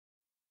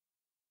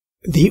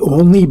The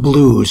only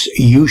blues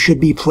you should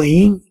be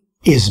playing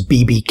is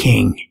BB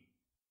King.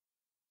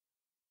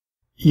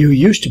 You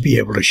used to be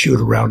able to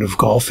shoot a round of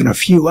golf in a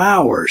few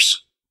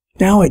hours.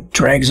 Now it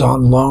drags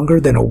on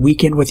longer than a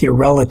weekend with your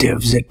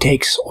relatives. It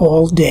takes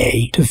all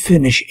day to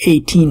finish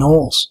 18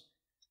 holes.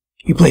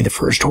 You play the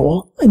first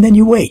hole, and then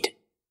you wait.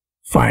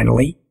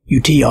 Finally, you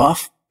tee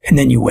off, and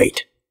then you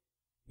wait.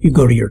 You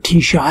go to your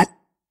tee shot,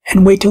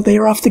 and wait till they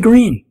are off the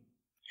green.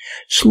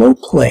 Slow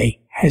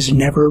play has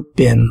never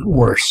been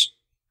worse.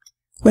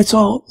 Let's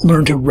all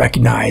learn to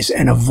recognize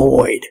and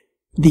avoid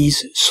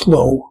these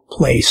slow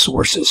play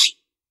sources.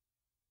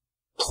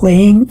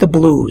 Playing the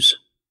blues.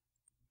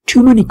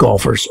 Too many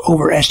golfers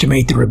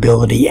overestimate their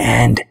ability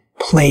and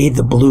play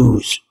the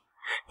blues.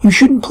 You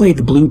shouldn't play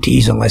the blue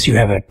tees unless you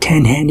have a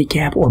 10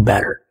 handicap or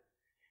better.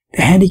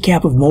 The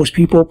handicap of most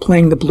people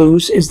playing the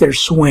blues is their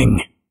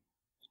swing.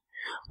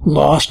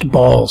 Lost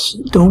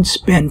balls. Don't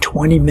spend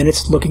 20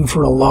 minutes looking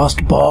for a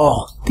lost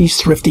ball. These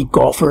thrifty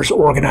golfers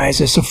organize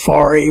a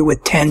safari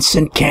with tents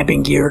and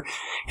camping gear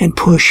and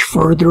push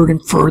further and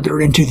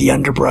further into the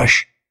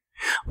underbrush.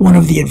 One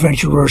of the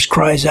adventurers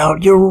cries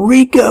out,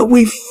 "Eureka!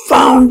 We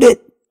found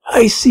it!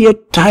 I see a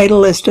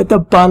Titleist at the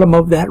bottom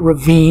of that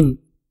ravine."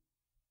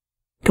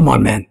 Come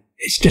on, man.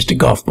 It's just a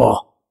golf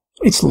ball.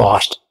 It's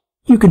lost.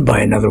 You can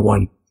buy another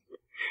one.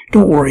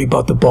 Don't worry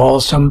about the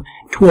ball. Some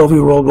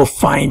 12-year-old will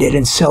find it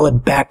and sell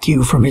it back to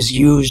you from his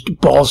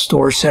used ball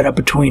store set up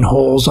between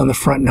holes on the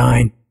front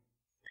nine.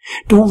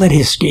 Don't let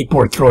his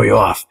skateboard throw you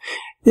off.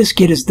 This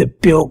kid is the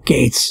Bill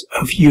Gates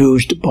of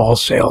used ball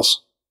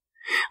sales.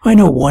 I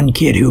know one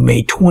kid who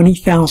made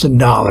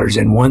 $20,000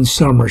 in one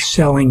summer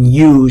selling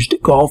used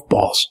golf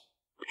balls.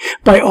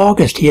 By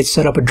August, he had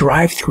set up a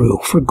drive-thru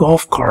for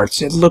golf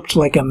carts. It looked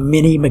like a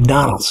mini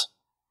McDonald's.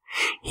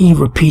 He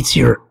repeats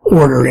your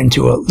order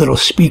into a little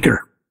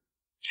speaker.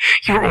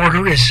 "Your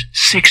order is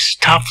 6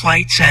 top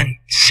flights and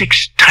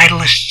 6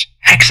 Titleist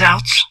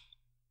X-outs.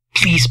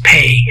 Please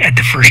pay at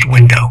the first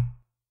window."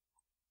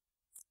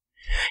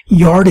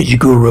 Yardage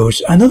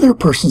gurus. Another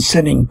person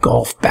sending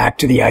golf back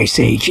to the Ice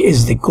Age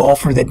is the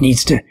golfer that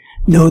needs to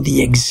know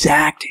the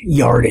exact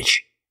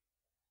yardage.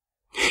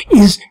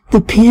 Is the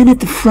pin at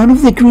the front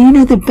of the green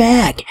or the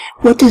back?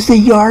 What does the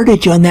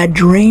yardage on that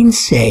drain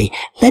say?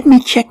 Let me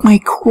check my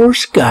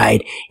course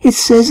guide. It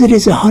says it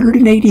is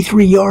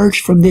 183 yards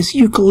from this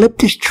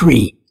eucalyptus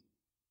tree.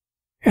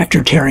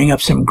 After tearing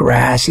up some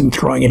grass and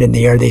throwing it in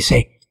the air, they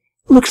say,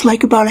 "Looks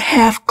like about a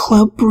half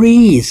club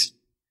breeze."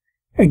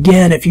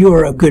 Again, if you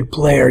are a good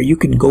player, you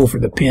can go for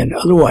the pin.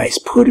 Otherwise,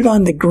 put it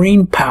on the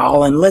green,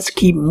 pal, and let's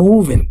keep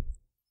moving.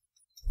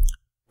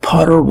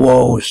 Putter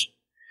woes.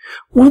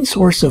 One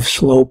source of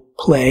slow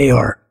play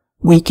are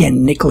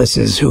weekend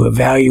Nicholases who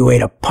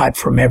evaluate a putt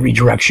from every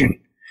direction.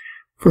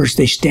 First,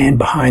 they stand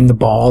behind the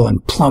ball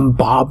and plumb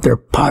bob their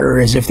putter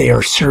as if they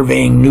are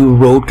surveying new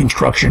road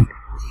construction.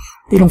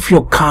 They don't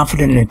feel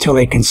confident until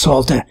they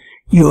consult a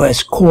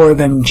U.S. Corps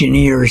of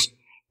Engineers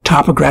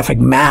topographic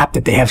map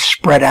that they have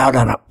spread out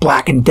on a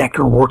Black &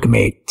 Decker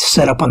Workmate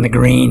set up on the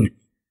green.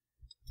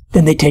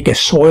 Then they take a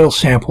soil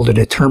sample to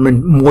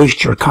determine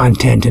moisture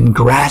content and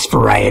grass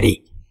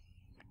variety.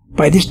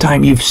 By this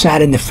time, you've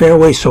sat in the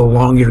fairway so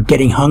long you're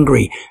getting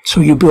hungry,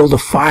 so you build a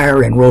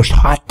fire and roast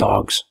hot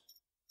dogs.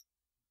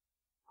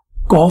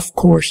 Golf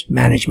course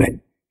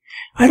management.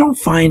 I don't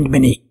find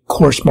many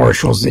course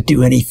marshals that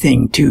do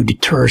anything to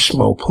deter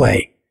slow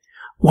play.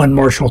 One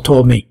marshal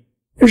told me,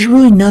 "There's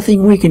really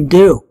nothing we can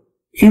do.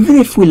 Even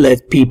if we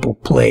let people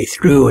play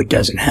through, it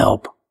doesn't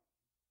help."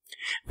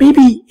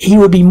 Maybe he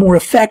would be more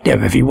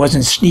effective if he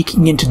wasn't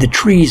sneaking into the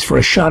trees for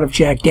a shot of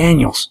Jack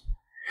Daniels.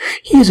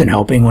 He isn't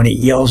helping when he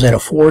yells at a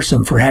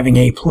foursome for having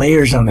 8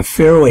 players on the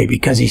fairway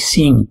because he's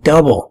seeing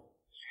double.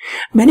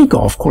 Many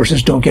golf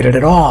courses don't get it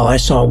at all. I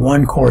saw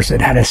one course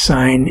that had a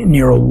sign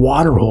near a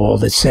water hole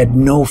that said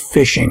 "No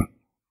fishing."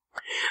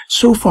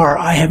 So far,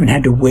 I haven't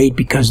had to wait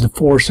because the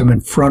foursome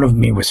in front of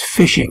me was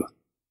fishing.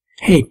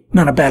 Hey,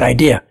 not a bad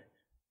idea.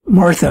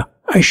 "Martha,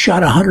 I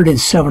shot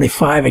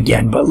 175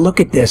 again, but look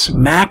at this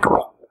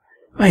mackerel.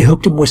 I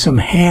hooked him with some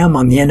ham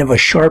on the end of a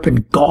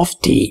sharpened golf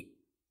tee."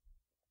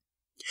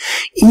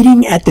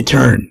 Eating at the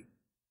turn.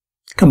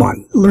 Come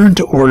on, learn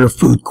to order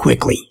food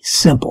quickly,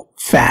 simple,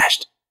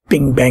 fast,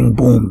 bing, bang,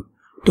 boom.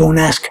 Don't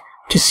ask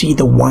to see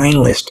the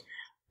wine list.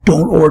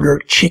 Don't order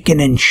chicken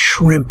and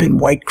shrimp and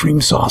white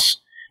cream sauce.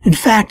 In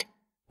fact,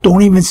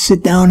 don't even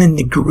sit down in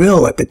the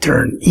grill at the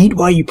turn. Eat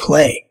while you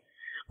play.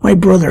 My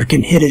brother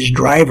can hit his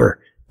driver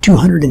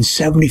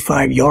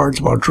 275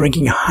 yards while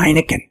drinking a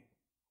Heineken.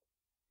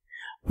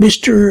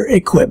 Mr.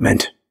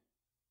 Equipment.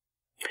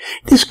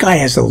 This guy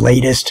has the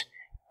latest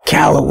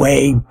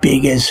Callaway,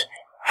 big as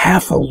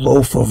half a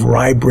loaf of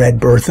rye bread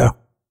Bertha.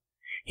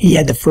 He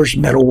had the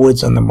first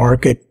metalwoods on the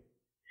market.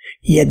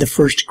 He had the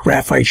first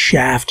graphite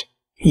shaft.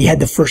 He had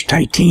the first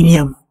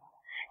titanium.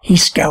 He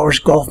scours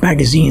golf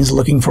magazines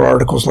looking for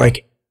articles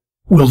like,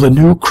 "Will the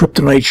new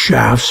kryptonite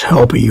shafts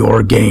help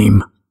your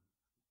game?"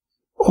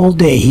 All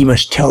day he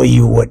must tell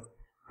you what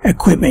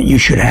equipment you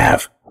should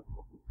have.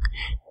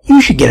 "You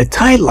should get a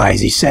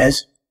Titleize," he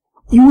says.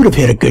 You would have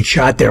hit a good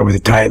shot there with the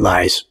tight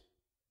lies.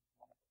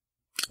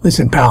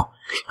 Listen, pal,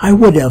 I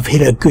would have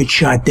hit a good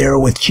shot there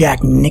with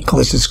Jack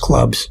Nicklaus's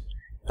clubs.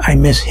 I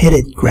mishit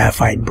it,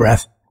 graphite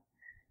breath.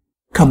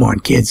 Come on,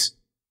 kids.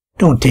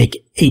 Don't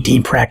take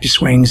 18 practice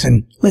swings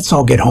and let's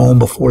all get home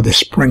before the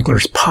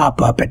sprinklers pop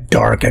up at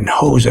dark and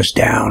hose us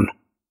down.